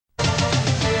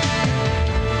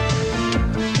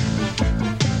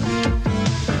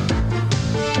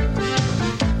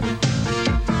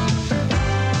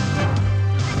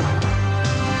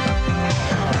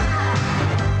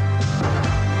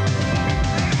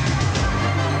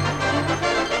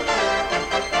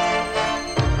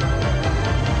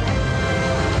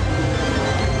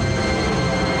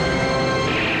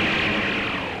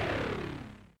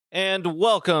And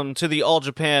welcome to the All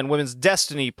Japan Women's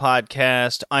Destiny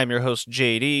podcast. I'm your host,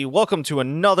 JD. Welcome to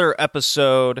another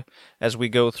episode as we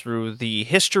go through the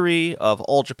history of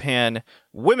All Japan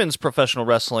Women's Professional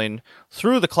Wrestling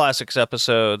through the classics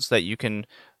episodes that you can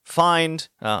find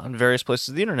on various places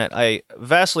of the internet. I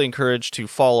vastly encourage to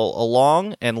follow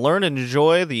along and learn and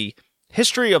enjoy the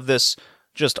history of this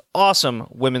just awesome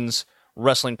women's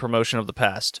wrestling promotion of the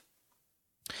past.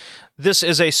 This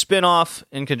is a spin-off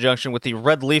in conjunction with the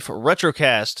Red Leaf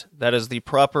Retrocast. That is the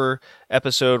proper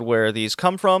episode where these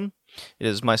come from. It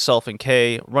is myself and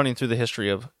Kay running through the history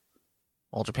of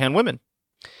All Japan Women.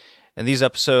 And these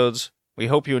episodes, we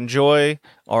hope you enjoy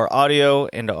our audio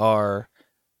and our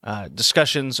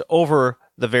discussions over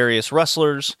the various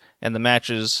wrestlers and the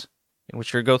matches in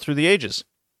which we go through the ages.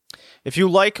 If you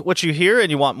like what you hear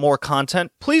and you want more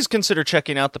content, please consider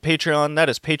checking out the Patreon. That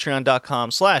is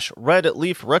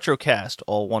patreon.com/redleafretrocast,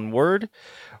 all one word,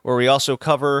 where we also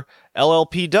cover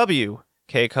LLPW.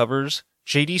 Kay covers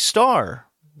JD Star,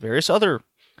 various other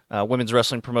women's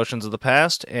wrestling promotions of the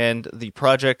past, and the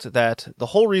project that the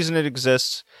whole reason it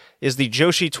exists is the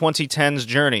Joshi 2010s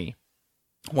Journey,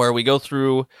 where we go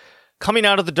through coming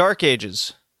out of the dark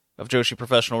ages of Joshi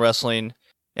professional wrestling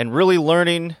and really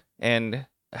learning and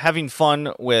having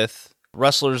fun with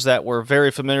wrestlers that we're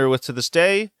very familiar with to this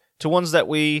day, to ones that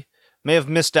we may have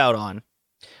missed out on.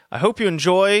 I hope you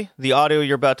enjoy the audio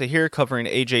you're about to hear covering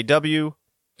AJW.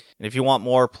 And if you want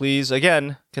more, please,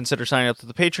 again, consider signing up to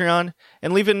the Patreon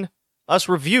and leaving us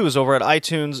reviews over at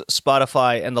iTunes,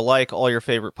 Spotify, and the like, all your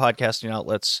favorite podcasting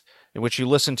outlets in which you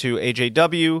listen to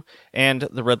AJW and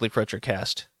the Red Leaf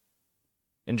Retrocast.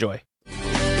 Enjoy.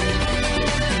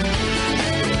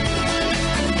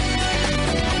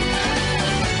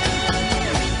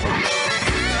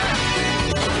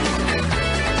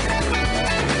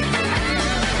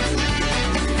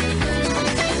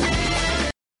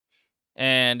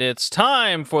 And it's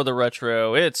time for the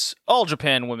retro. It's All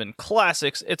Japan Women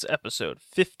Classics. It's episode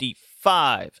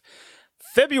 55.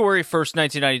 February 1st,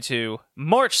 1992.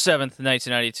 March 7th,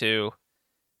 1992.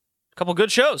 A couple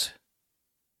good shows.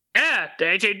 Yeah, the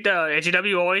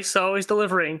AJW always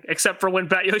delivering, except for when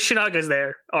Bat Yoshinaga's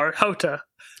there, or Hota.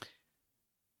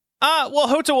 Well,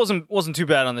 Hota wasn't too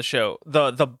bad on the show.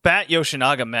 The Bat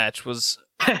Yoshinaga match was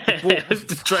It was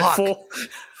dreadful.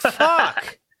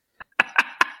 Fuck.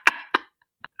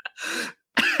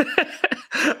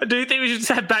 Do you think we should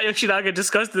just have Bat Yoshinaga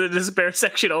discussed in the despair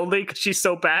section only because she's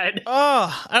so bad?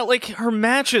 Her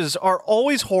matches are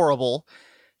always horrible.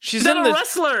 She's not a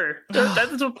wrestler.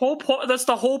 That's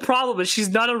the whole problem. Is she's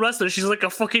not a wrestler. She's like a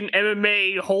fucking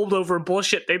MMA holdover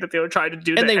bullshit thing that they were trying to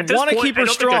do. And they want to keep her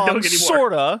strong,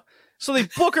 sorta. So they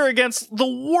book her against the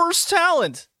worst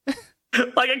talent.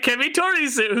 Like a Kemi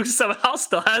Torisu who somehow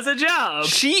still has a job.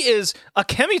 Kemi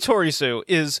Torisu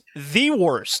is the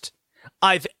worst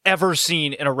I've ever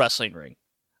seen in a wrestling ring.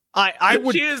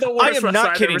 She is the worst wrestler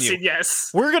I've ever seen, yes.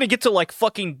 We're gonna get to like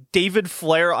fucking David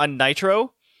Flair on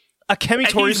Nitro. Kemi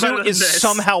Torisu is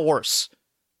somehow worse.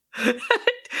 I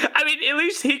mean, at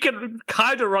least he can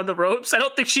kind of run the ropes. I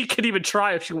don't think she could even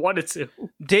try if she wanted to.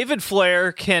 David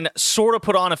Flair can sort of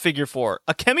put on a figure four.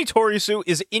 Kemi Torisu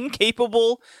is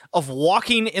incapable of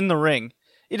walking in the ring.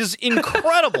 It is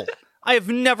incredible. I have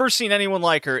never seen anyone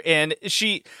like her. And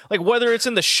she, like, whether it's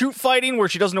in the shoot fighting where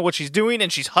she doesn't know what she's doing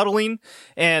and she's huddling,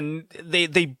 and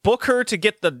they book her to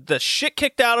get the shit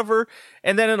kicked out of her,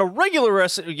 and then in a regular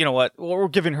wrestling, you know what? We're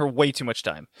giving her way too much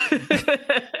time.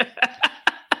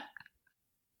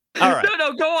 All right.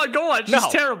 No, go on. She's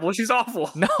terrible. She's awful.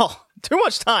 No, too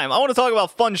much time. I want to talk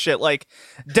about fun shit like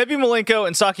Debbie Malenko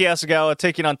and Saki Asagawa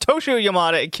taking on Toshio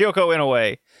Yamada and Kyoko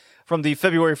Inoue from the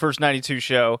February 1st, 92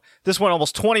 show. This went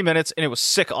almost 20 minutes, and it was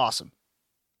sick awesome.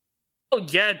 Oh,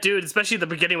 yeah, dude. Especially the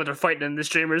beginning when they're fighting in the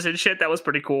streamers and shit. That was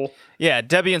pretty cool. Yeah,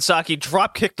 Debbie and Saki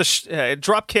dropkick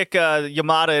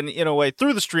Yamada and Inoue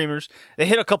through the streamers. They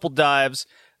hit a couple dives.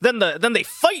 Then they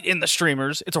fight in the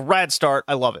streamers. It's a rad start.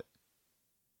 I love it.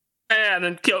 And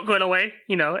then Kyoko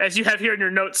Inoue, as you have here in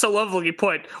your notes, so lovely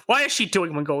put, why is she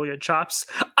doing Mongolian chops?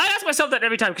 I ask myself that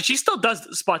every time, because she still does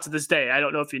spots to this day. I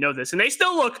don't know if you know this. And they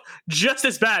still look just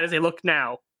as bad as they look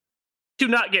now. They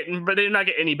do not get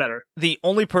any better. The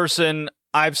only person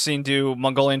I've seen do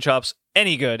Mongolian chops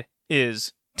any good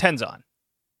is Tenzan.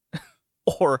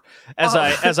 Or,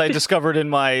 as I discovered in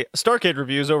my Starcade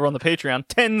reviews over on the Patreon,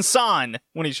 Tensan,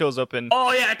 when he shows up in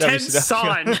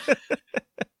Tensan.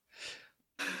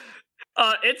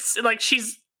 It's like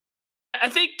I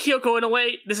think Kyoko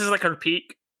Inoue, this is like her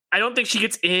peak. I don't think she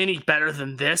gets any better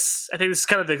than this. I think this is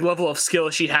kind of the level of skill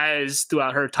she has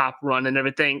throughout her top run and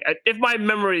everything, if my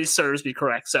memory serves me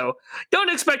correct. So don't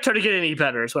expect her to get any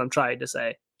better is what I'm trying to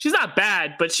say. she's not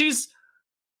bad, but I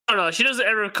don't know. She doesn't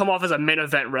ever come off as a main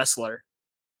event wrestler.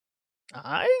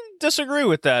 I disagree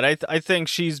with that. I think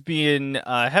she's being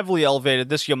heavily elevated.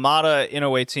 This Yamada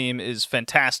Inoue team is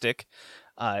fantastic.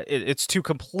 It's two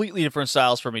completely different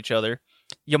styles from each other.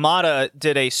 Yamada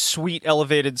did a sweet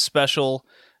elevated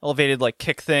like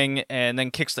kick thing, and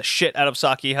then kicks the shit out of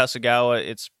Saki Hasegawa.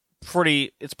 It's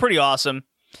pretty awesome.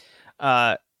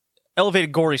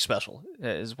 Elevated gory special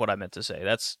is what I meant to say.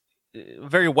 That's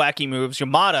very wacky moves.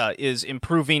 Yamada is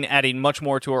improving, adding much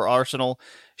more to her arsenal.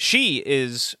 She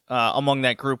is among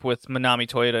that group with Manami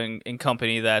Toyota and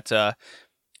company that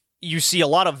you see a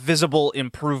lot of visible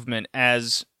improvement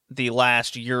as the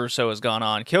last year or so has gone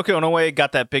on. Kyoko Inoue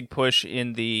got that big push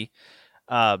in the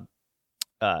not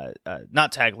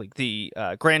Tag League, the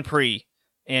Grand Prix,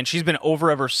 and she's been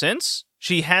over ever since.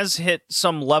 She has hit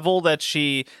some level that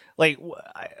she, like,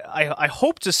 I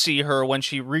hope to see her when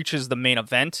she reaches the main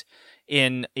event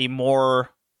in a more,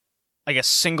 I guess,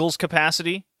 singles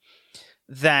capacity,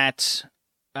 that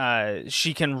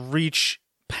she can reach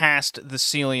past the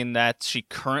ceiling that she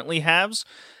currently has.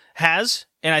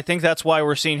 And I think that's why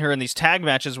we're seeing her in these tag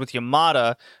matches with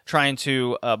Yamada, trying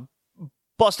to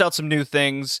bust out some new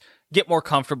things, get more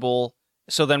comfortable,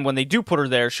 so then when they do put her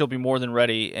there, she'll be more than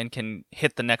ready and can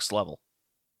hit the next level.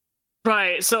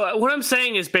 Right. So what I'm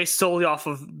saying is based solely off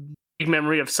of big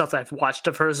memory of stuff that I've watched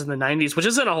of hers in the 90s, which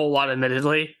isn't a whole lot,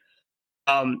 admittedly.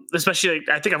 Especially,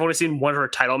 I think I've only seen one of her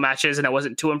title matches, and I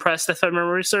wasn't too impressed, if my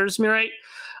memory serves me right.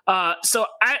 So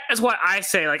that's why I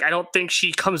say, like, I don't think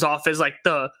she comes off as like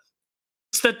the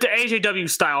AJW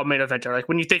style main eventer. Like,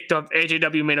 when you think of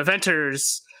AJW main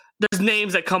eventers, there's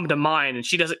names that come to mind, and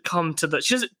she doesn't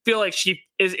feel like she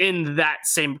is in that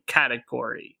same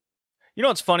category. You know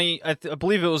what's funny? I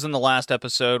believe it was in the last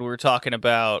episode we were talking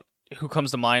about who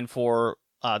comes to mind for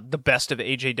the best of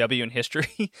AJW in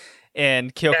history,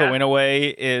 and Kyoko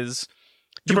Inoue is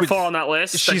super fall on that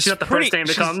list. She's not the first name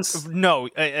that comes. No,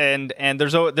 and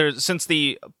there's since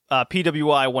the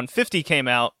PWI 150 came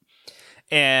out,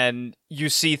 and you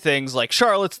see things like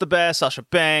Charlotte's the best, Sasha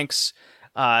Banks.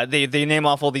 They name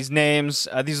off all these names.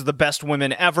 These are the best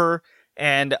women ever,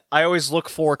 and I always look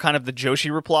for kind of the Joshi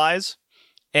replies.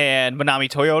 And Manami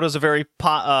Toyota is a very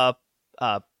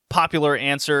popular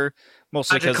answer,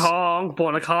 mostly because Kong,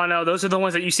 Bonakano, those are the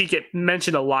ones that you see get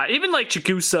mentioned a lot. Even like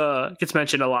Chigusa gets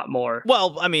mentioned a lot more.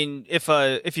 Well, I mean, if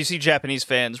you see Japanese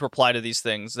fans reply to these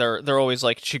things, they're always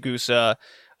like Chigusa,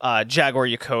 Jaguar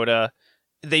Yokota.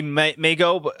 They may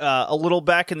go a little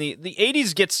back in the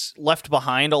 80s. Gets left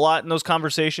behind a lot in those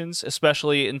conversations,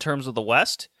 especially in terms of the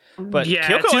West. But yeah,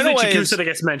 Kyoko it's usually Inoue Chigusa that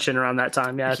gets mentioned around that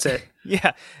time. Yeah, that's it.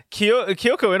 Yeah, Kyoko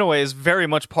Inoue is very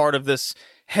much part of this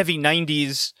heavy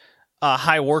 90s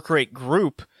high work rate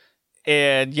group,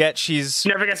 and yet she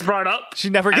never gets brought up. She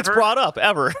never gets brought up,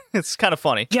 ever. It's kind of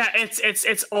funny. Yeah,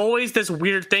 it's always this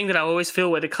weird thing that I always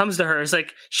feel when it comes to her. It's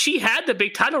like, she had the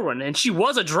big title run, and she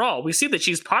was a draw. We see that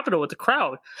she's popular with the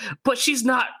crowd, but she's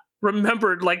not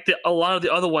remembered like a lot of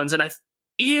the other ones, and I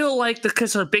feel like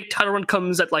because her big title run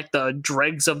comes at like the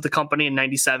dregs of the company in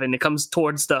 97. It comes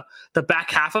towards the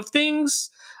back half of things.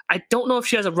 I don't know if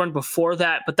she has a run before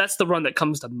that, but that's the run that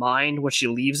comes to mind when she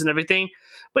leaves and everything.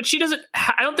 But she doesn't,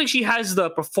 I don't think she has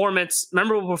the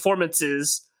memorable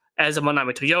performances as a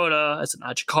Manami Toyota, as an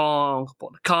Aja Kong,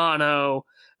 Bonakano,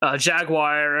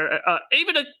 Jaguar,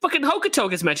 even a fucking Hokuto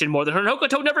gets mentioned more than her, and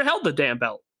Hokuto never held the damn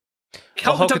belt.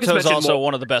 Hokuto is also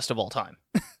one of the best of all time.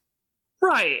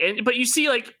 Right, but you see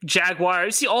like Jaguar,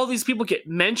 you see all these people get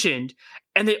mentioned,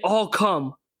 and they all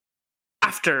come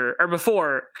after or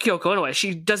before Kyoko Inoue.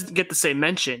 She doesn't get the same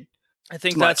mention. I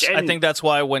think that's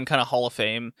why when kind of Hall of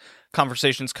Fame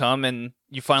conversations come and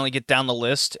you finally get down the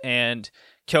list and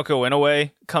Kyoko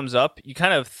Inoue comes up, you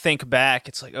kind of think back.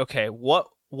 It's like, okay, what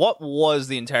was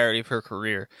the entirety of her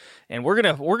career? And we're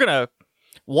gonna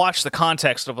watch the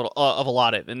context of a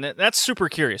lot of it, and that's super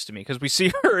curious to me because we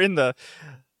see her in the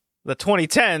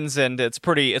 2010s, and it's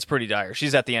pretty dire.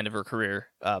 She's at the end of her career,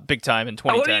 big time in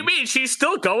 2010. What do you mean? She's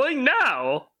still going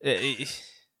now?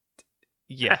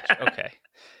 Yeah, okay.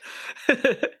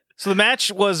 So the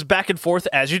match was back and forth,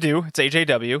 as you do. It's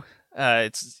AJW.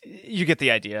 You get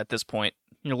the idea at this point.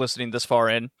 You're listening this far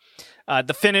in.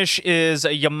 The finish is a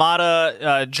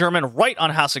Yamada German right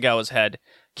on Hasegawa's head.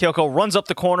 Kyoko runs up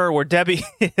the corner where Debbie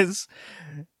is,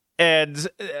 and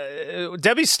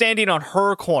Debbie's standing on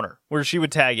her corner where she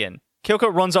would tag in.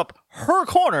 Kyoko runs up her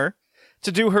corner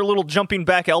to do her little jumping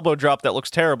back elbow drop that looks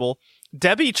terrible.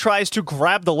 Debbie tries to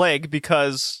grab the leg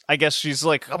because I guess she's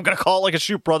like, I'm going to call it like a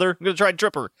shoot, brother. I'm going to try and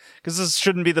trip her because this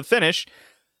shouldn't be the finish.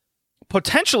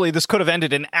 potentially this could have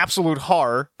ended in absolute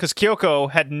horror because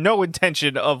Kyoko had no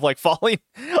intention of like falling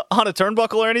on a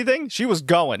turnbuckle or anything. She was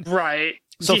going. Right.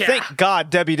 So thank God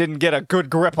Debbie didn't get a good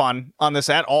grip on this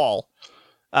at all.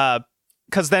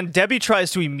 Because then Debbie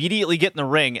tries to immediately get in the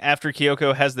ring after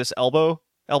Kyoko has this elbow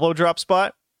drop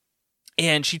spot.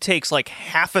 And she takes like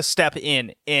half a step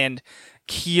in, and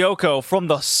Kyoko from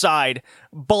the side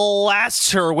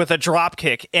blasts her with a drop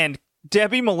kick, and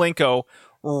Debbie Malenko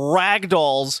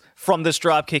ragdolls from this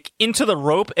drop kick into the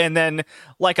rope, and then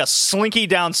like a slinky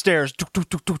downstairs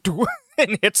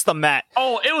and hits the mat.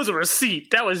 Oh, it was a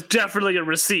receipt. That was definitely a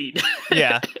receipt.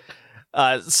 Yeah.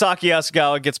 Saki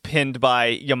Asagawa gets pinned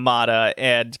by Yamada,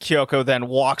 and Kyoko then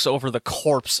walks over the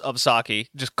corpse of Saki,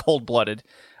 just cold-blooded.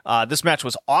 This match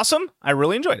was awesome. I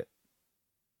really enjoyed it.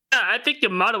 Yeah, I think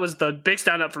Yamada was the big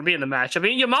stand-up for me in the match. I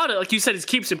mean, Yamada, like you said, he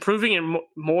keeps improving and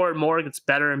more gets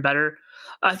better and better.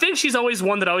 I think she's always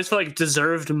one that I always feel like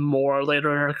deserved more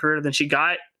later in her career than she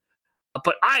got.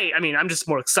 But I mean, I'm just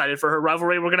more excited for her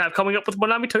rivalry we're going to have coming up with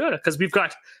Manami Toyota, because we've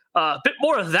got a bit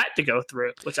more of that to go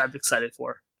through, which I'm excited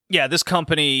for. Yeah, this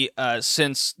company,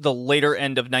 since the later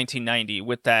end of 1990,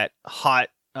 with that hot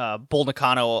Bull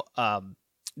Nakano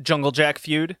Jungle Jack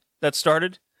feud that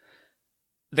started,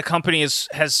 the company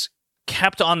has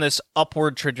kept on this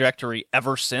upward trajectory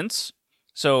ever since.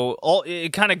 So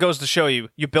it kind of goes to show you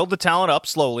build the talent up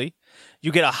slowly,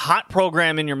 you get a hot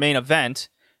program in your main event,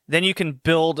 then you can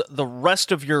build the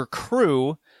rest of your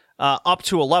crew up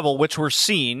to a level which we're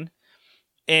seeing,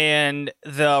 and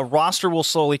the roster will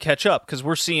slowly catch up, because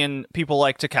we're seeing people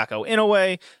like Takako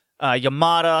Inoue,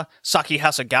 Yamada, Saki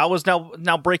Hasegawa's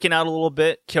now breaking out a little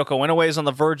bit. Kyoko Inoue is on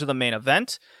the verge of the main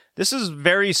event. This is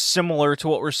very similar to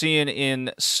what we're seeing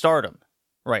in Stardom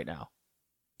right now.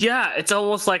 Yeah, it's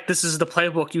almost like this is the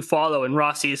playbook you follow, and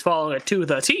Rossi is following it to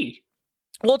the T.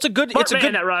 Well, it's a good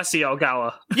at Rossi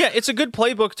Ogawa. Yeah, it's a good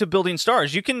playbook to building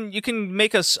stars. You can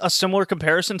make a similar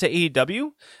comparison to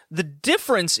AEW. The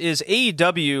difference is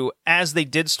AEW, as they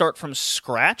did start from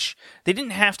scratch, they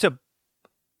didn't have to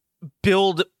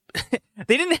build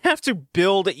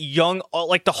young,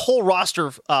 like the whole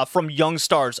roster from young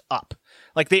stars up.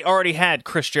 Like they already had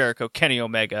Chris Jericho, Kenny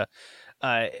Omega.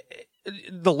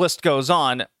 The list goes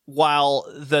on. While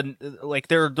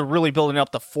they're really building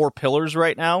up the four pillars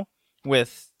right now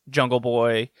with Jungle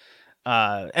Boy,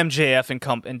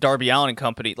 MJF and Darby Allin and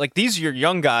company. Like these are your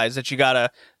young guys that you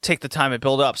gotta take the time and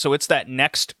build up. So it's that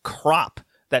next crop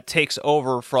that takes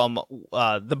over from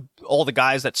all the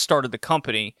guys that started the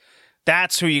company.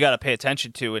 That's who you got to pay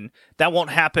attention to, and that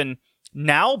won't happen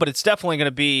now, but it's definitely going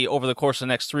to be over the course of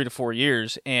the next 3 to 4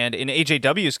 years. And in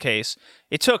AJW's case,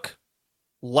 it took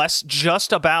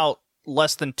just about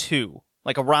less than 2,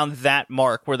 like around that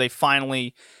mark, where they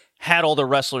finally had all the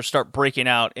wrestlers start breaking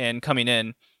out and coming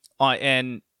in.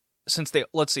 And since they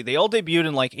all debuted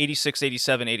in like 86,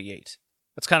 87, 88.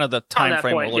 That's kind of the time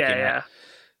frame we're looking at.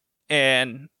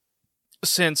 And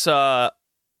since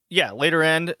later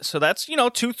end, so that's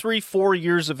 2, 3, 4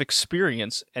 years of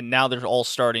experience, and now they're all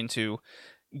starting to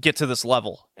get to this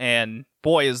level. And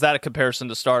boy, is that a comparison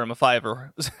to Stardom if I've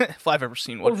ever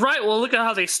seen one. Well, right. Well, look at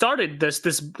how they started this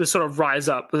sort of rise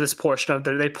up with this portion of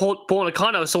they pulled Bull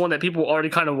Nakano, someone that people already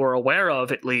kind of were aware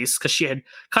of, at least because she had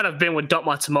kind of been with Dump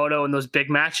Matsumoto in those big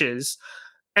matches,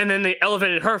 and then they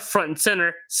elevated her front and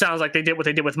center. Sounds like they did what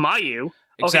they did with Mayu.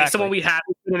 Exactly. Okay, someone we have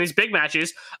in these big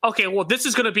matches. Okay, well, this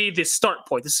is going to be the start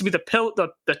point. This is going to be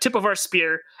the tip of our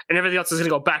spear, and everything else is going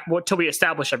to go back until we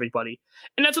establish everybody.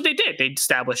 And that's what they did. They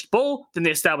established Bull, then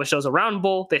they established those around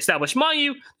Bull. They established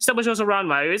Mayu, established those around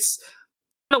Mayu. It's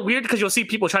kind of weird because you'll see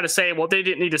people try to say, well, they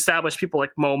didn't need to establish people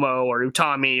like Momo or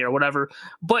Utami or whatever.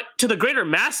 But to the greater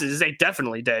masses, they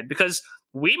definitely did, because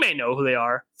we may know who they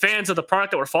are. Fans of the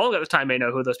product that we're following at the time may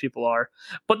know who those people are.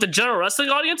 But the general wrestling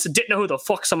audience didn't know who the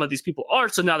fuck some of these people are,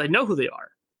 so now they know who they are.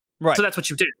 Right. So that's what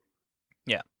you do.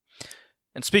 Yeah.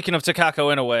 And speaking of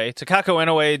Takako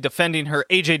Inoue defending her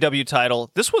AJW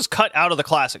title. This was cut out of the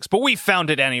classics, but we found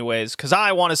it anyways, because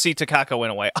I want to see Takako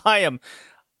Inoue.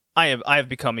 I have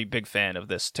become a big fan of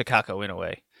this Takako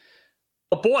Inoue.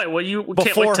 Oh boy, well, you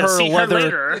can't wait to see her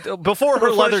later. Before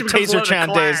her leather Taser-chan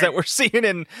days that we're seeing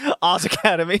in Oz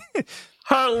Academy.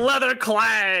 Her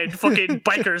leather-clad fucking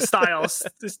biker style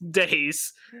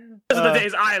days. Those are the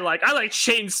days I like. I like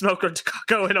Chainsmoker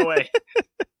Takako Inoue.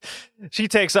 She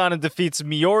takes on and defeats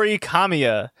Miori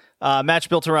Kamiya. Match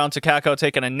built around Takako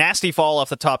taking a nasty fall off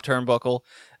the top turnbuckle.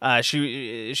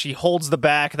 She holds the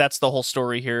back. That's the whole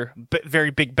story here.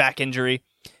 Very big back injury.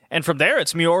 And from there,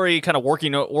 it's Miori kind of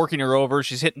working her over.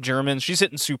 She's hitting Germans. She's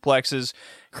hitting suplexes,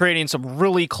 creating some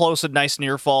really close and nice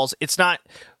near falls. It's not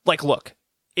like, look,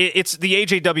 it's the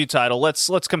AJW title. Let's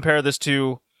compare this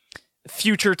to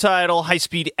future title, high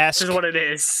speed esque. This is what it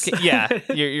is. Yeah,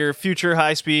 your future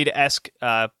high speed esque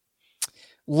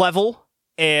level,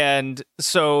 and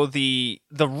so the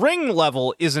ring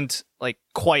level isn't like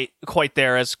quite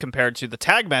there as compared to the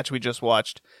tag match we just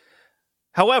watched.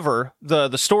 However,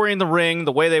 the story in the ring,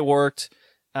 the way they worked,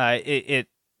 it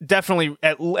definitely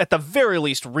at the very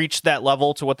least reached that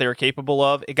level to what they were capable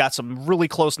of. It got some really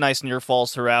close, nice near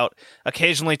falls throughout.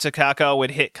 Occasionally, Takako would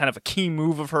hit kind of a key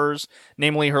move of hers,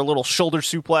 namely her little shoulder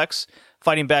suplex,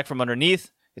 fighting back from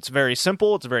underneath. It's very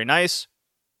simple. It's very nice.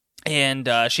 And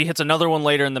she hits another one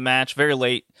later in the match, very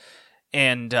late.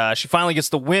 And she finally gets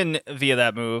the win via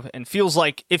that move, and feels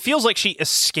like she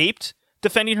escaped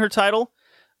defending her title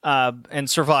and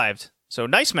survived. So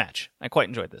nice match. I quite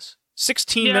enjoyed this.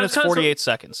 16 minutes, 48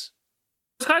 seconds.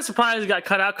 I was kind of surprised it got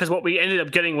cut out because what we ended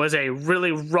up getting was a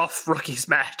really rough rookies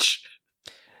match.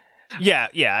 Yeah.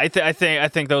 I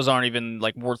think those aren't even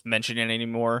like worth mentioning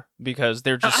anymore because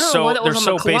they're just basic. Why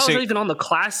was it even on the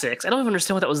classics? I don't even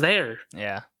understand what that was there.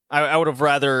 Yeah, I would have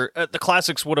rather the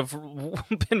classics would have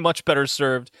been much better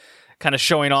served, kind of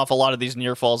showing off a lot of these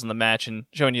near falls in the match and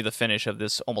showing you the finish of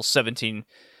this almost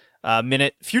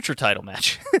 17-minute future title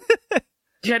match.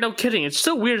 Yeah, no kidding. It's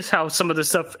so weird how some of this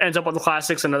stuff ends up on the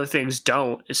classics and other things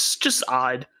don't. It's just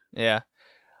odd. Yeah.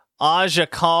 Aja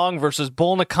Kong versus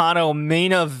Bull Nakano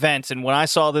main event. And when I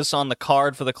saw this on the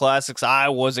card for the classics, I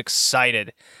was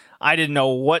excited. I didn't know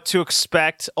what to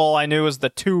expect. All I knew was the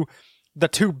two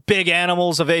big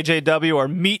animals of AJW are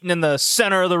meeting in the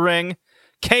center of the ring.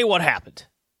 Kay, what happened?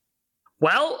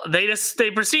 Well, they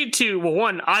proceed to,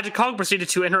 one, Aja Kong proceeded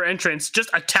to, in her entrance, just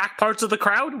attack parts of the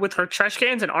crowd with her trash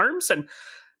cans and arms, and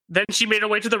then she made her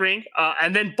way to the ring,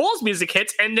 and then Bull's music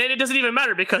hits, and then it doesn't even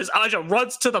matter because Aja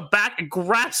runs to the back and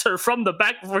grabs her from the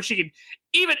back before she can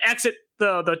even exit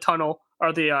the tunnel,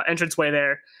 or the entranceway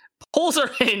there, pulls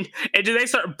her in, and they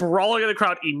start brawling in the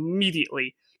crowd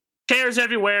immediately. Chairs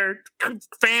everywhere,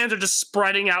 fans are just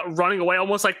spreading out, running away,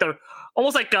 almost like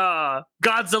Godzilla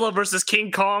versus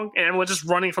King Kong, and everyone's just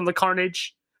running from the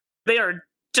carnage. They are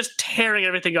just tearing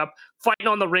everything up, fighting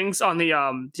on the rings, on the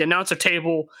announcer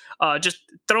table, just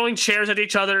throwing chairs at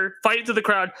each other, fighting through the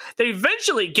crowd. They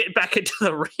eventually get back into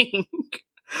the ring.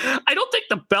 I don't think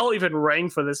the bell even rang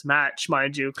for this match,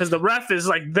 mind you, because the ref is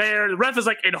like there. The ref is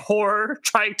like in horror,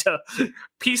 trying to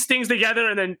piece things together,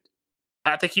 and then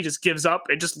I think he just gives up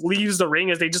and just leaves the ring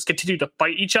as they just continue to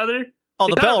fight each other. Oh,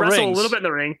 the bell rings. A little bit in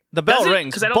the ring. The bell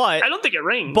rings, but I don't think it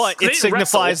rings. But it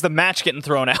signifies the match getting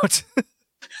thrown out.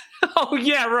 Oh,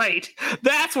 yeah, right.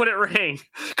 That's when it rang.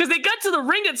 Because they got to the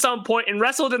ring at some point and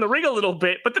wrestled in the ring a little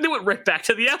bit, but then they went right back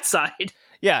to the outside.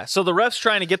 Yeah, so the ref's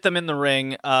trying to get them in the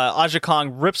ring. Aja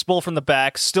Kong rips Bull from the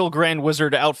back, still Grand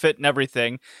Wizard outfit and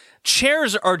everything.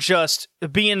 Chairs are just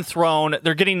being thrown.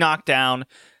 They're getting knocked down.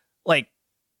 Like,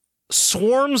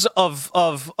 swarms of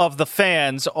the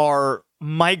fans are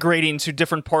migrating to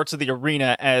different parts of the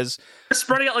arena as they're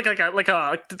spreading out like they're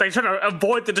trying to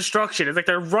avoid the destruction. It's like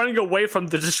they're running away from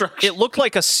the destruction. It looked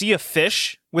like a sea of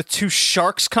fish with two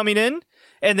sharks coming in,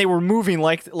 and they were moving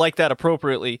like that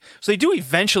appropriately. So they do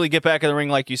eventually get back in the ring,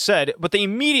 like you said, but they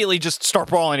immediately just start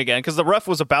brawling again because the ref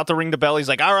was about to ring the bell. He's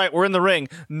like, all right, we're in the ring.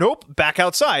 Nope, back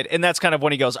outside. And that's kind of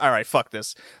when he goes, all right, fuck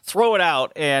this. Throw it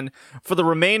out. And for the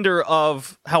remainder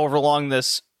of however long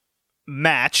this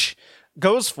match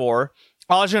goes for,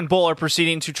 Aja and Bull are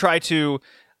proceeding to try to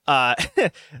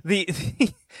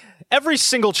every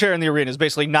single chair in the arena is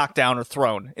basically knocked down or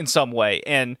thrown in some way,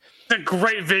 and it's a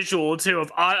great visual too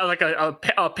of like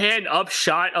a pan up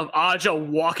shot of Aja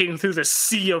walking through the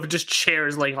sea of just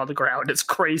chairs laying on the ground. It's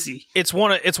crazy. It's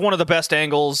one of the best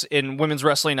angles in women's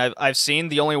wrestling I've seen.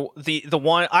 The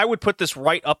one I would put this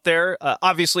right up there.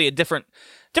 Obviously a different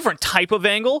type of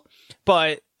angle,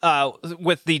 but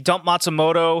with the Dump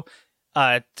Matsumoto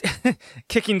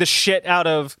kicking the shit out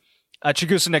of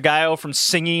Chigusa Nagayo from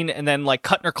singing and then like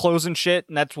cutting her clothes and shit,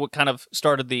 and that's what kind of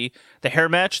started the hair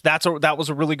match. That was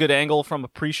a really good angle from a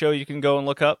pre-show you can go and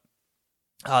look up.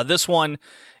 This one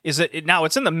is now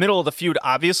it's in the middle of the feud,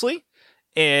 obviously,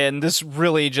 and this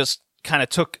really just kind of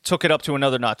took it up to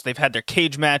another notch. They've had their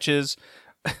cage matches,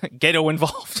 Gedo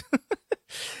involved.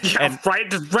 Yeah, and, right.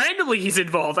 Just randomly he's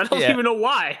involved. I don't even know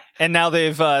why. And now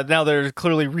they're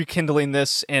clearly rekindling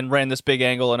this and ran this big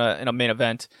angle in a main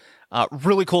event.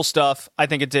 Really cool stuff. I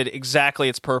think it did exactly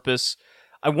its purpose.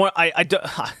 I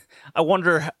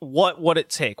wonder what would it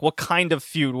take? What kind of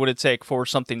feud would it take for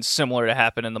something similar to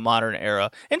happen in the modern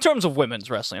era in terms of women's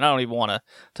wrestling? I don't even want to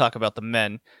talk about the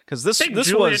men because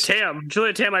Julia Tam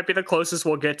might be the closest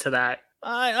we'll get to that.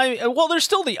 Well, there's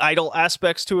still the idol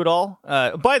aspects to it all.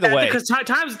 By the way, because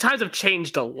times have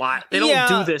changed a lot. They don't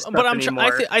do this stuff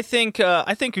anymore. I think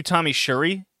Utami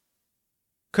Shuri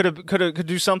could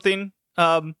do something.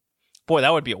 Boy,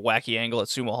 that would be a wacky angle at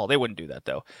Sumo Hall. They wouldn't do that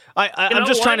though. I'm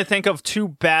just trying to think of two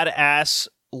badass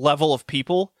level of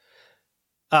people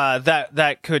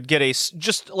that could get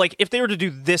just like if they were to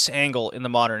do this angle in the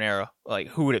modern era, like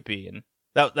who would it be? And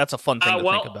that's a fun thing to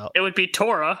think about. It would be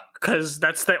Tora, because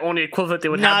that's the only equivalent they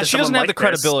would have. Nah, she doesn't have the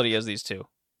credibility as these two.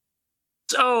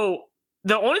 So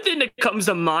the only thing that comes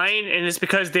to mind, and it's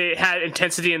because they had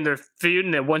intensity in their feud,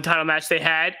 and the one title match they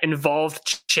had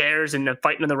involved chairs and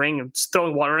fighting in the ring and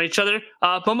throwing water on each other.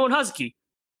 Momo and Hazuki.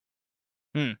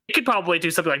 You could probably do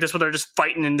something like this where they're just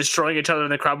fighting and destroying each other in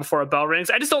the crowd before a bell rings.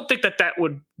 I just don't think that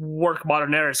would work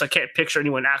modern era, so I can't picture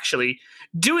anyone actually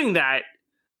doing that.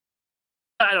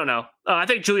 I don't know. I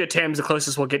think Julia Tam's the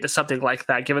closest we'll get to something like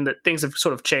that, given that things have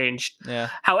sort of changed. Yeah.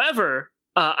 However,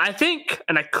 I think,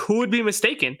 and I could be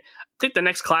mistaken, I think the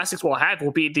next classics we'll have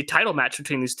will be the title match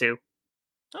between these two.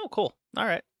 Oh, cool. All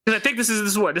right. Because I think this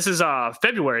is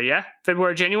February, yeah?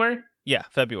 February, January? Yeah,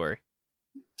 February.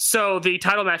 So the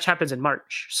title match happens in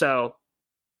March. So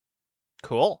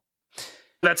cool.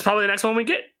 That's probably the next one we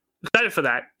get. Excited for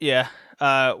that. Yeah.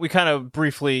 We kind of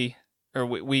briefly, or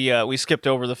we skipped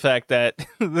over the fact that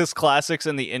this classics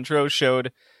in the intro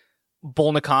showed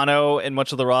Bull Nakano and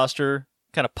much of the roster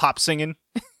kind of pop singing.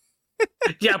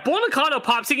 Yeah, Bull Nakano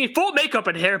pop singing, full makeup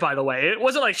and hair, by the way. It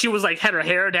wasn't like she was like had her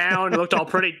hair down and looked all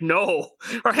pretty. No,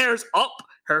 her hair's up,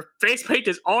 her face paint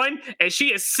is on, and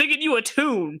she is singing you a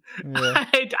tune. Yeah.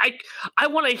 I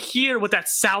want to hear what that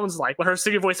sounds like, what her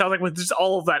singing voice sounds like with just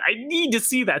all of that. I need to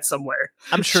see that somewhere.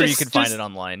 I'm sure you could find it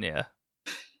online, yeah.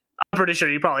 I'm pretty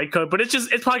sure you probably could, but it's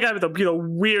probably got to be the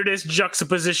weirdest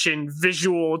juxtaposition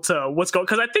visual to what's going.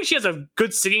 Because I think she has a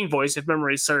good singing voice, if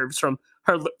memory serves, from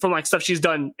like stuff she's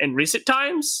done in recent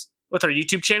times with her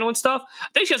YouTube channel and stuff. I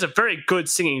think she has a very good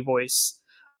singing voice.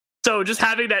 So just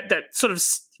having that sort of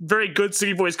very good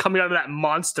singing voice coming out of that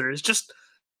monster is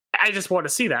I just want to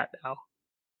see that now.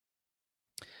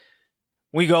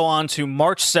 We go on to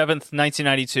March 7th,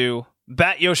 1992.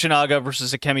 Bat Yoshinaga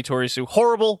versus Akemi Torisu.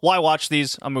 Horrible. Why watch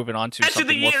these? I'm moving on to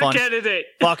something more fun. Candidate.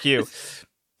 Fuck you.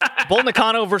 Bull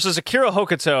Nakano versus Akira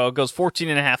Hokuto goes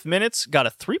 14.5 minutes. Got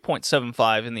a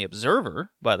 3.75 in the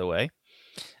Observer, by the way.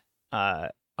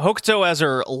 Hokuto has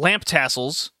her lamp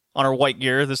tassels on her white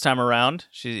gear this time around.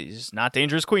 She's not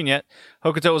Dangerous Queen yet.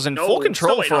 Hokuto was in full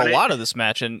control for a lot of this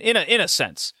match, and in a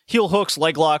sense. Heel hooks,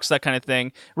 leg locks, that kind of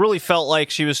thing. Really felt like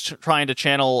she was trying to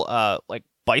channel like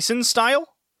Bison style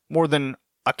more than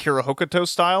Akira Hokuto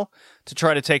style to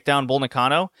try to take down Bull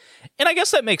Nakano. And I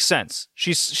guess that makes sense.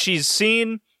 She's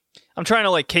seen... I'm trying to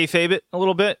like kayfabe it a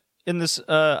little bit in this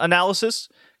analysis,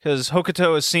 because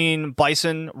Hokuto has seen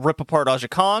Bison rip apart Aja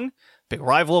Kong, big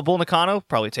rival of Bull Nakano,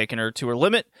 probably taking her to her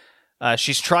limit.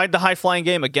 She's tried the high-flying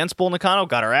game against Bull Nakano,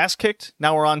 got her ass kicked.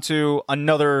 Now we're on to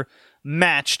another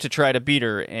match to try to beat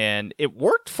her, and it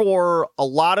worked for a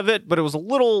lot of it, but it was a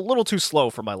little too slow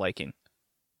for my liking.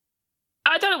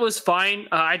 I thought it was fine.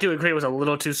 I do agree it was a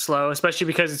little too slow, especially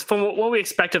because it's from what we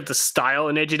expect of the style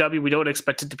in AJW. We don't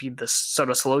expect it to be this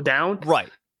sort of slowed down. Right.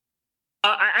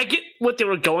 I get what they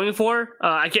were going for.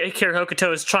 I get Akira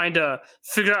Hokuto is trying to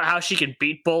figure out how she can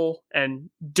beat Bull and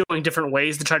doing different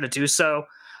ways to try to do so.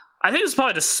 I think it's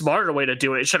probably the smarter way to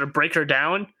do it, is try to break her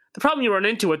down. The problem you run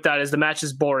into with that is the match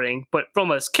is boring. But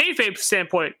from a kayfabe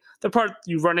standpoint, the part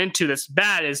you run into that's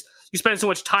bad is you spend so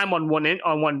much time on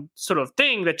one sort of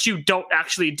thing that you don't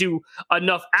actually do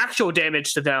enough actual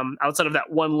damage to them outside of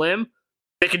that one limb.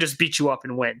 They can just beat you up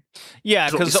and win. Yeah,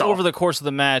 because over the course of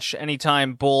the match,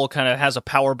 anytime Bull kind of has a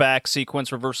power back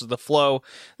sequence, reverses the flow,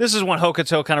 this is when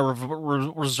Hokuto kind of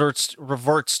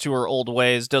reverts to her old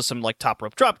ways, does some like top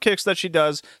rope drop kicks that she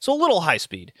does. So a little high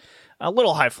speed, a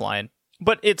little high flying,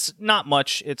 but it's not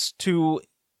much. There's too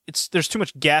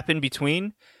much gap in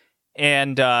between.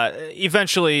 And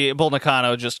eventually, Bull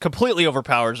Nakano just completely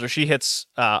overpowers her. She hits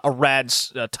a rad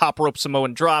top rope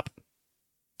Samoan drop.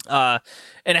 And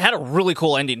it had a really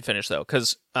cool ending finish, though,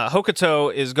 because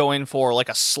Hokuto is going for like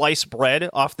a sliced bread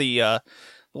off the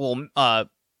little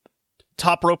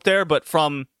top rope there, but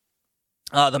from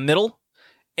the middle.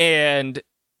 And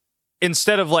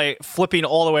instead of like flipping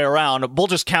all the way around, Bull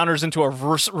just counters into a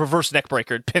reverse neck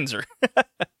breaker and pins her.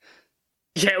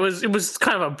 Yeah, it was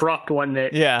kind of abrupt, wasn't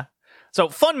it? Yeah. So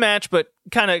fun match, but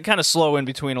kind of slow in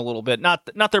between a little bit. Not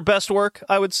their best work,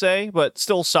 I would say, but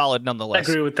still solid nonetheless.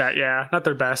 I agree with that. Yeah, not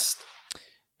their best.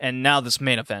 And now this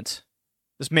main event.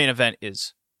 This main event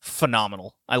is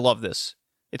phenomenal. I love this.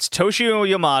 It's Toshio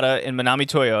Yamada and Manami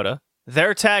Toyota.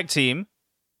 Their tag team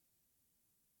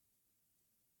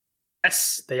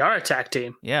Yes, they are a tag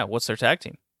team. Yeah, what's their tag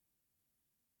team?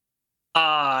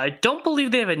 I don't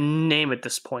believe they have a name at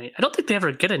this point. I don't think they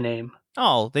ever get a name.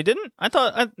 Oh, they didn't?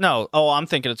 No. Oh, I'm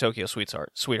thinking of Tokyo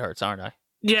Sweethearts, aren't I?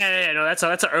 Yeah, no, that's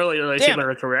an early team in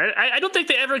her career. I don't think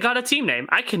they ever got a team name.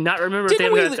 I cannot remember if they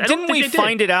ever got. Didn't we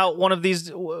find it out one of these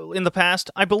in the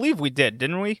past? I believe we did,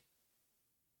 didn't we?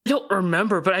 I don't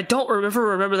remember, but I don't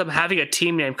remember them having a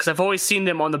team name because I've always seen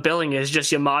them on the billing as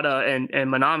just Yamada and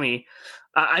Manami.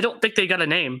 I don't think they got a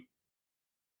name.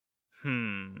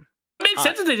 It makes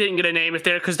sense that they didn't get a name if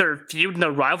because they're feud and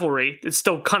the rivalry. It's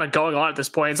still kind of going on at this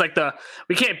point. It's like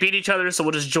we can't beat each other, so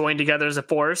we'll just join together as a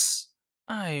force.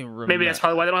 I remember. Maybe that's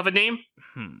probably why they don't have a name.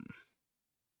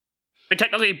 But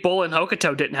technically, Bull and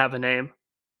Hokuto didn't have a name.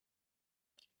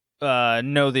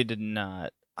 No, they did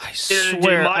not. I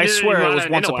swear it was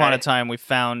once upon a time we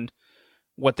found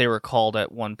what they were called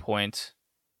at one point.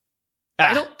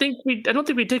 I don't think we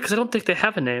did because I don't think they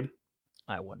have a name.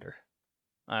 I wonder.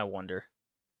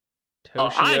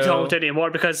 Oh, I don't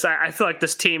anymore because I feel like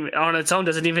this team on its own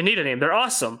doesn't even need a name. They're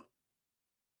awesome.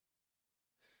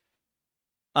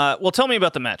 Well, tell me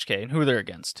about the match, Kay, and who they're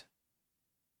against.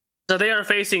 So they are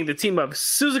facing the team of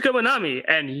Suzuka Manami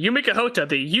and Yumika Hota,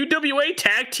 the UWA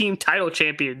Tag Team Title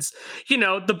Champions. You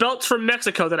know, the belts from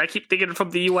Mexico that I keep thinking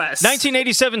from the U.S.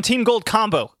 1987 Team Gold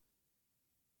Combo.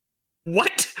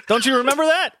 What? Don't you remember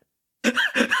that?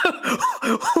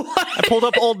 I pulled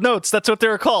up old notes. That's what they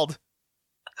were called.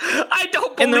 I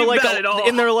don't believe that at all.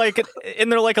 In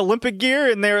their Olympic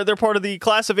gear, and they're part of the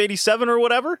class of '87 or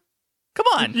whatever. Come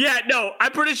on. Yeah, no,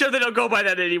 I'm pretty sure they don't go by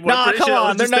that anymore. Nah, come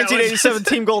on. They're 1987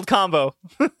 Team Gold Combo.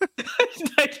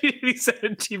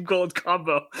 1987 Team Gold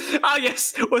Combo. Ah,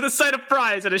 yes, with a side of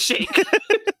fries and a shake.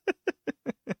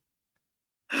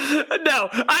 No,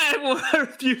 I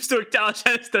refuse to acknowledge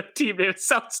that as their team name. It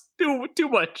sounds too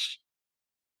much.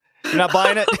 You're not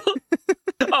buying it?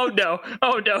 Oh no.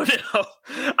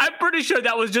 I'm pretty sure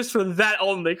that was just for that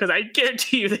only, because I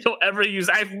guarantee you they don't ever use.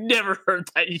 I've never heard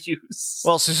that used.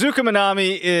 Well, Suzuka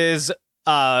Manami is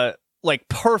like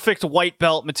perfect white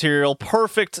belt material,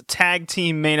 perfect tag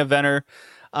team main eventer.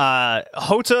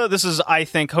 Hota, this is, I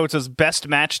think, Hota's best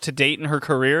match to date in her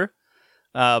career.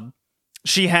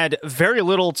 She had very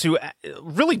little to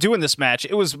really do in this match.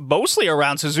 It was mostly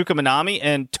around Suzuka Manami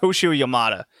and Toshio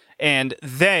Yamada, and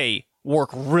they work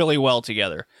really well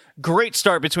together. Great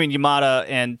start between Yamada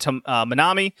and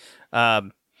Manami.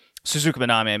 Suzuka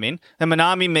Manami, I mean. Then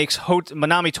Manami makes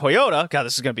Manami Toyota. God,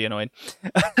 this is going to be annoying.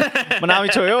 Manami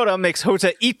Toyota makes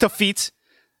Hota eat the feet.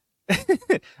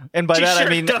 And by that, I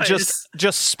mean just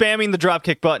spamming the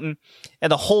dropkick button.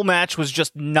 And the whole match was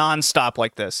just nonstop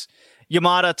like this.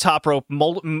 Yamada top rope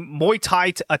Muay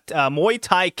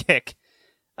Thai kick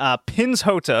pins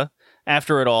Hota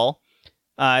after it all.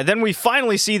 Then we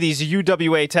finally see these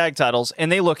UWA tag titles, and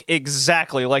they look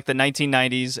exactly like the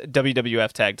 1990s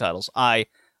WWF tag titles. I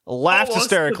laughed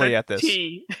hysterically at this.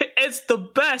 It's the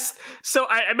best. So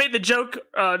I made the joke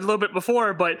a little bit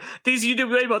before, but these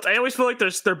UWA belts, I always feel like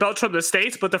they're belts from the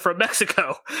States, but they're from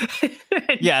Mexico.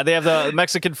 Yeah, they have the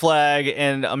Mexican flag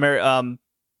and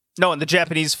and the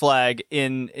Japanese flag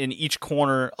in each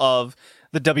corner of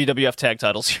the WWF tag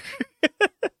titles.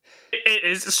 It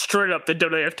is straight up the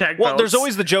WWF tag belts. Well, there's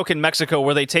always the joke in Mexico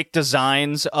where they take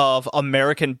designs of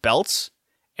American belts,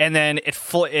 and then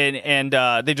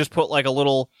they just put like a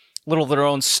little of their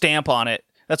own stamp on it.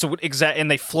 That's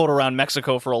and they float around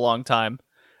Mexico for a long time,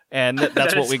 and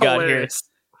that's what we got here.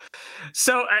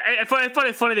 So I find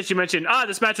it funny that you mentioned,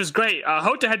 this match was great.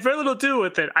 Hota had very little to do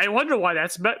with it. I wonder why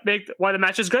why the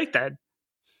match is great then.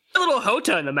 A little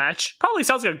Hota in the match probably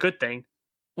sounds like a good thing.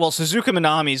 Well, Suzuka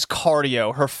Manami's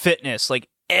cardio, her fitness, like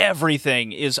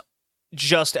everything is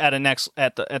just at the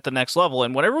next level.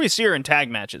 And whenever we see her in tag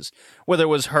matches, whether it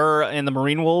was her in the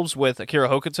Marine Wolves with Akira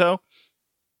Hokuto,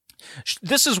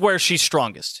 this is where she's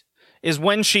strongest. Is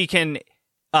when she can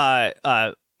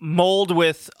mold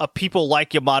with people like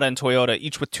Yamada and Toyota,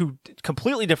 each with two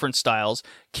completely different styles,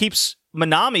 keeps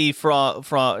Manami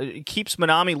keeps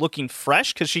Manami looking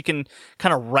fresh because she can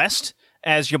kind of rest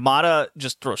as Yamada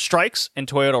just throws strikes and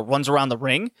Toyota runs around the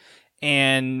ring.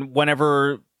 And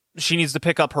whenever she needs to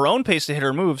pick up her own pace to hit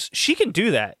her moves, she can do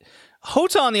that.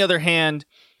 Hota, on the other hand,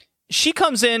 she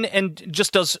comes in and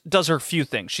just does her few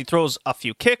things. She throws a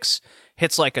few kicks,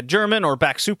 hits like a German or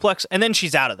back suplex, and then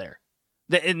she's out of there.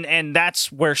 And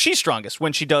that's where she's strongest,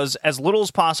 when she does as little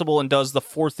as possible and does the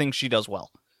four things she does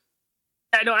well.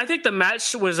 Yeah, no, I think the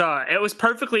match was it was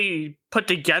perfectly put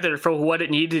together for what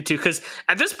it needed to, because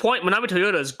at this point, Manami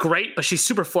Toyota is great, but she's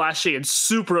super flashy and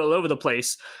super all over the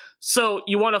place. So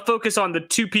you want to focus on the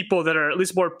two people that are at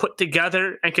least more put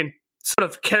together and can sort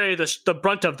of carry the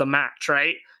brunt of the match,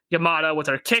 right? Yamada with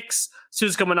her kicks,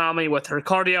 Suzuka Minami with her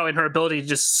cardio and her ability to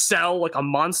just sell like a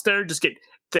monster, just get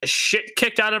the shit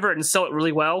kicked out of her and sell it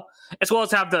really well, as well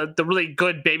as have the really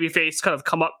good babyface kind of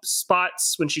come up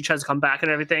spots when she tries to come back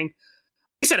and everything.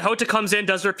 Like I said, Hota comes in,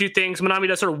 does her a few things. Minami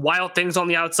does sort of wild things on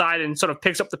the outside and sort of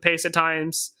picks up the pace at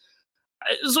times.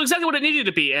 It's exactly what it needed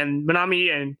to be. And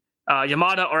Minami and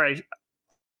Yamada are I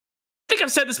think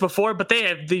I've said this before, but they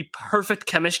have the perfect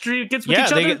chemistry with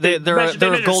each other.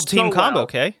 They're a gold team combo,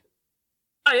 okay?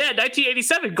 Oh yeah,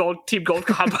 1987 team gold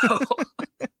combo.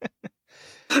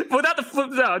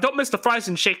 Without don't miss the fries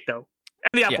and shake though,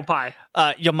 and the apple pie.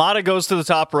 Yamada goes to the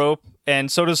top rope, and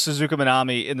so does Suzuka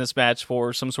Minami in this match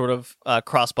for some sort of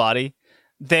crossbody.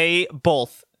 They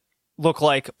both look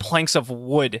like planks of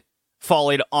wood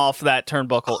falling off that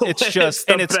turnbuckle. It's just,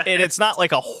 and it's not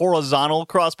like a horizontal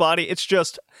crossbody. It's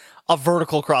just a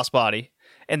vertical crossbody,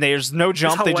 and there's no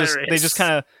jump. They just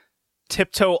kind of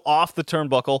tiptoe off the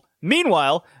turnbuckle.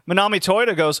 Meanwhile, Minami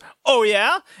Toyota goes, "Oh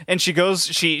yeah," and she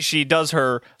does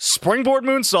her springboard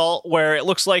moonsault where it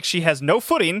looks like she has no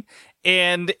footing,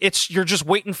 and you're just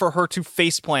waiting for her to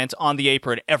faceplant on the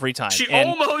apron every time. She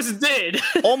almost did.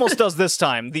 Almost does this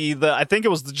time. I think it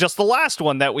was just the last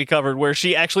one that we covered where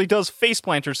she actually does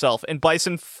faceplant herself, and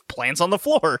Bison plants on the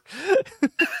floor.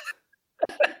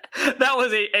 That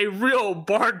was a real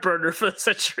barn burner for the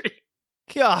century.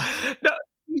 God. No,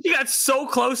 she got so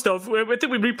close though. I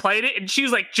think we replayed it, and she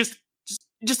was like just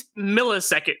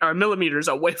millisecond or millimeters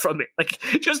away from it, like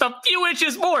just a few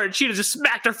inches more, and she just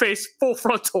smacked her face full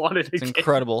frontal on it. It's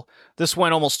incredible. This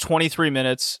went almost 23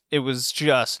 minutes. It was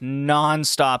just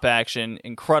non-stop action.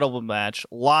 Incredible match.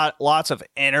 Lots of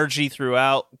energy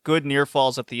throughout. Good near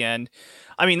falls at the end.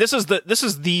 I mean, this is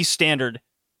the standard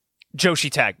Joshi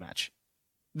tag match.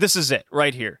 This is it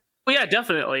right here. Well, yeah,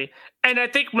 definitely. And I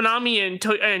think Minami and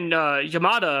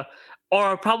Yamada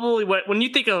are probably when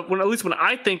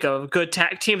I think of good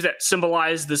tag teams that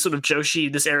symbolize this sort of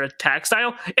Joshi, this era tag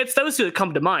style, it's those two that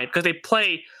come to mind because they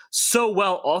play so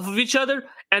well off of each other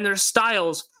and their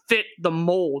styles fit the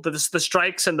mold, the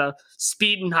strikes and the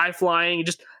speed and high flying.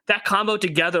 Just that combo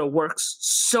together works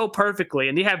so perfectly,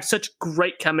 and they have such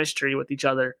great chemistry with each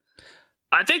other.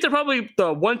 I think they're probably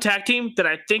the one tag team that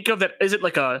I think of that isn't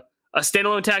like a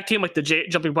standalone tag team like the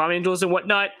Jumping Bomb Angels and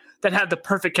whatnot that have the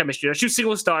perfect chemistry. They're two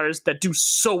single stars that do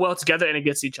so well together and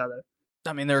against each other.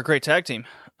 I mean, they're a great tag team.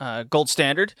 Gold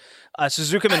standard.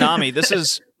 Suzuka Minami,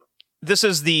 this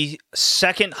is the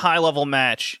second high-level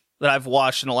match that I've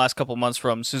watched in the last couple months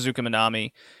from Suzuka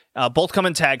Minami. Both come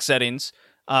in tag settings,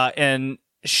 and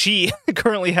she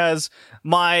currently has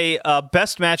my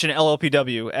best match in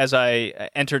LLPW as I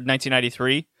entered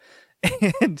 1993,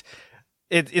 and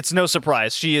it's no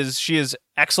surprise. She is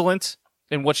excellent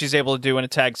in what she's able to do in a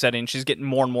tag setting. She's getting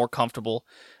more and more comfortable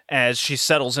as she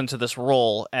settles into this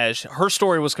role, as her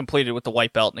story was completed with the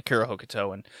white belt and Akira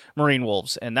Hokuto and Marine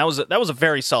Wolves, and that was a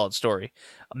very solid story.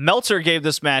 Meltzer gave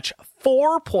this match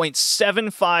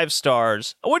 4.75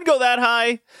 stars. I wouldn't go that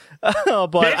high,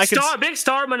 but big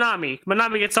star Minami.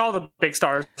 Minami gets all the big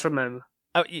stars from him.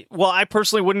 Well, I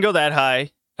personally wouldn't go that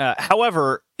high.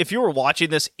 However, if you were watching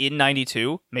this in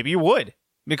 92, maybe you would,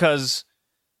 because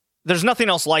there's nothing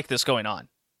else like this going on.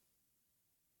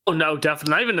 Oh no,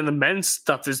 definitely. Not even in the men's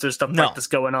stuff is there stuff like this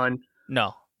going on.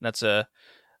 No, that's I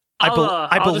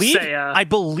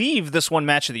believe this won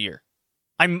match of the year.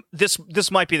 This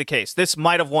might be the case. This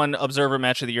might have won Observer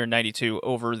match of the year in 92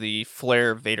 over the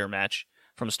Flair Vader match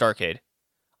from Starrcade.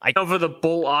 Over the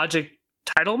Bull Ogic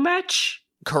title match?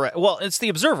 Correct. Well, it's the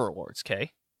Observer Awards,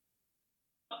 Kay.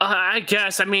 I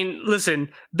guess. I mean, listen,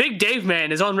 Big Dave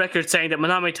Man is on record saying that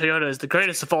Minami Toyota is the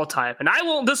greatest of all time, and I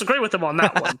won't disagree with him on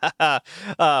that one.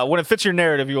 When it fits your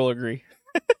narrative, you will agree.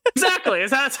 Exactly.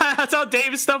 That's how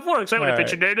Dave's stuff works. Right? When it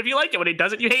fits your narrative, you like it. When he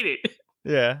doesn't, you hate it.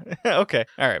 Yeah. Okay.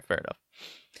 All right. Fair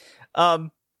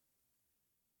enough.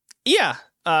 Yeah.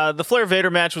 The Flair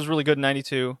Vader match was really good in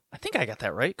 92. I think I got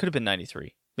that right. Could have been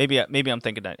 93. Maybe I'm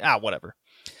thinking 90. Whatever.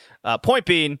 Point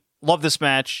being, love this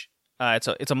match.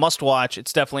 It's a must watch.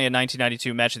 It's definitely a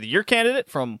 1992 match of the year candidate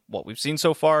from what we've seen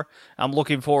so far. I'm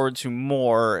looking forward to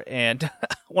more, and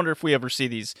I wonder if we ever see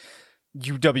these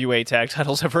UWA tag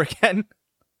titles ever again.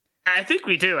 I think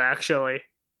we do, actually.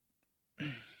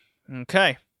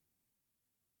 Okay.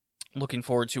 Looking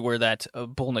forward to where that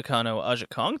Bull Nakano Aja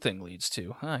Kong thing leads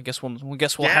to. I guess we'll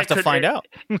have to find out.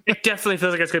 It definitely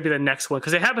feels like it's going to be the next one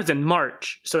because it happens in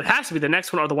March, so it has to be the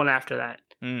next one or the one after that.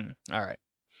 All right.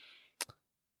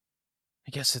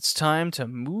 I guess it's time to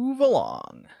move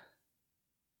along.